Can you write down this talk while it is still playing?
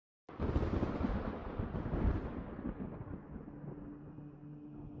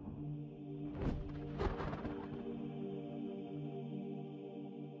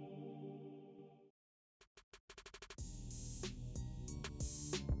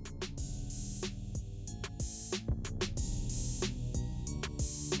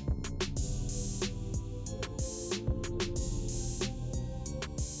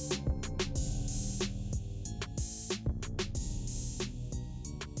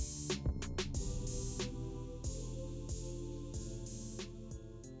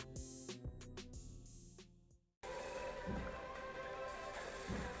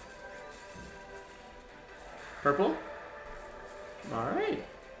Purple? Alright.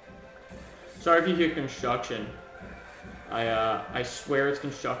 Sorry if you hear construction. I swear it's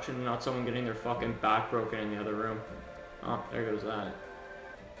construction and not someone getting their fucking back broken in the other room. Oh, there goes that.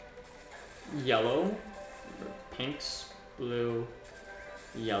 Yellow. Pinks. Blue.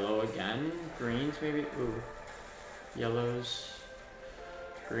 Yellow again. Greens maybe. Ooh. Yellows.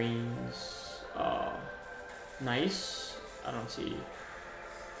 Greens. Nice. I don't see.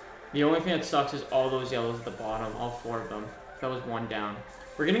 The only thing that sucks is all those yellows at the bottom. All 4 of them. That was 1 down.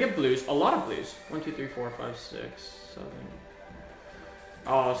 We're gonna get blues. A lot of blues. 1, 2, 3, 4, 5, 6, 7.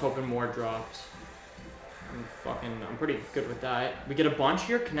 Oh, I was hoping more dropped. I'm pretty good with that. We get a bunch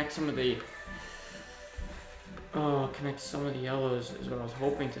here. Connect some of the yellows is what I was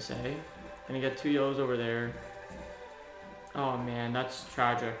hoping to say. Gonna get 2 yellows over there. Oh man, that's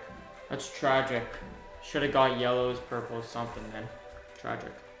tragic. That's tragic. Should have got yellows, purples, something then.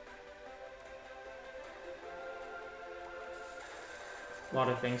 Tragic. A lot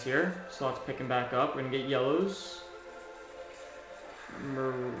of things here. Slots picking back up. We're gonna get yellows.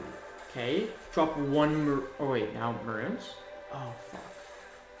 Okay. Drop 1 oh wait, now maroons? Oh fuck.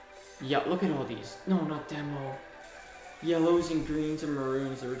 Yeah, look at all these. No, not demo. Yellows and greens and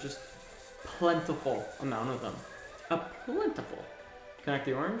maroons. There were just plentiful amount of them. A plentiful. Connect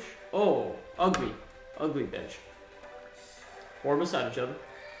the orange. Oh, ugly. Ugly bitch. 4 beside each other.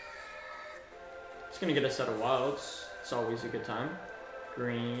 Just gonna get a set of wilds. It's always a good time.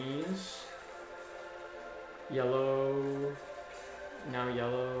 Greens. Yellow. Now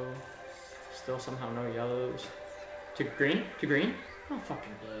yellow. Still somehow no yellows. To green? To green? Oh,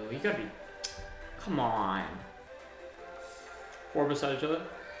 fucking blue. You gotta be... Come on. 4 beside each other.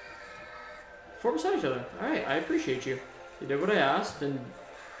 4 beside each other. Alright, I appreciate you. You did what I asked, and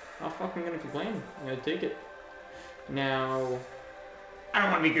how fucking gonna complain? I'm gonna take it. Now... I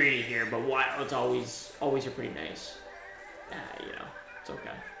don't want to be greedy here, but wilds always are pretty nice. You know, it's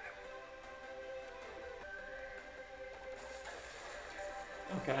okay.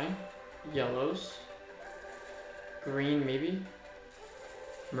 Okay. Yellows. Green, maybe.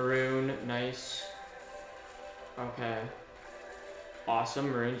 Maroon, nice. Okay. Awesome,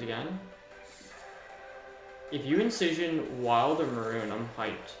 maroons again. If you incision wild or maroon, I'm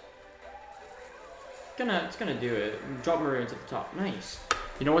hyped. It's gonna do it. Drop maroons at the top. Nice.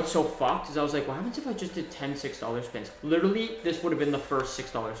 You know what's so fucked is I was like, what happens if I just did 10 $6 spins? Literally, this would have been the first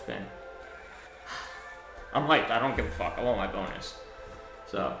 $6 spin. I'm hyped. I don't give a fuck. I want my bonus.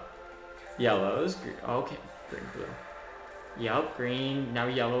 So, yellows. Okay, green, blue. Yep, green. Now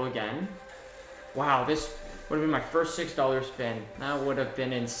yellow again. Wow, this would have been my first $6 spin. That would have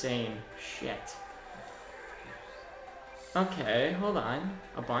been insane. Shit. Okay, hold on.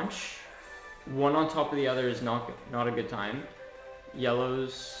 A bunch. One on top of the other is not a good time.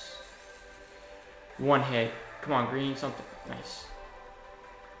 Yellows. 1 hit. Come on, green, something. Nice.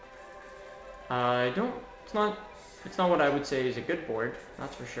 It's not what I would say is a good board,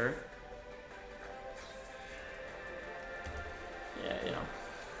 that's for sure. Yeah, you know.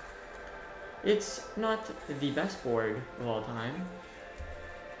 It's not the best board of all time.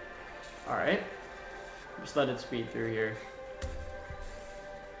 Alright. Just let it speed through here.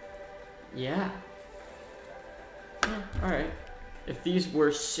 Yeah. Alright. If these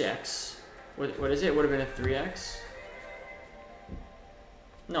were 6, what is it? Would have been a 3x?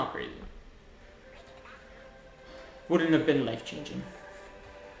 Not crazy. Wouldn't have been life-changing.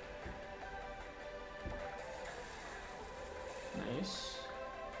 Nice.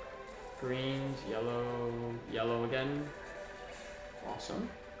 Greens, yellow, yellow again. Awesome.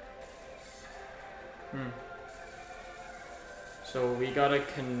 So we gotta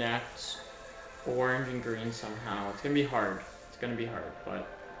connect orange and green somehow. It's gonna be hard. It's gonna be hard, but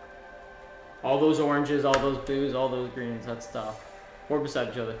all those oranges, all those blues, all those greens, that's tough. 4 beside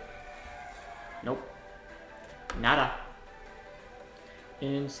each other. Nope. Nada.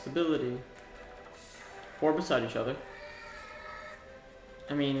 Instability. 4 beside each other.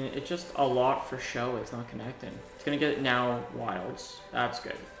 I mean, it's just a lot for show. It's not connecting. It's gonna get now wilds. That's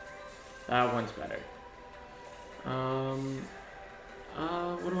good. That one's better.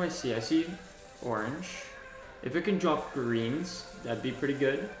 What do I see? I see orange. If it can drop greens, that'd be pretty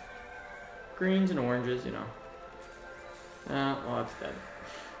good. Greens and oranges, you know. Well, that's dead.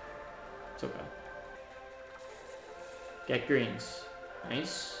 It's okay. Get greens.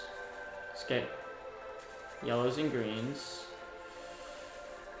 Nice. Let's get yellows and greens.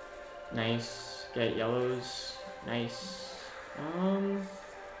 Nice. Get yellows. Nice. I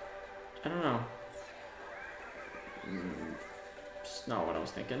don't know. Just not what I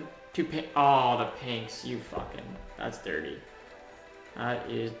was thinking. 2 pink. Oh, the pinks. You fucking. That's dirty. That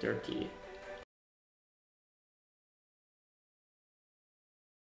is dirty.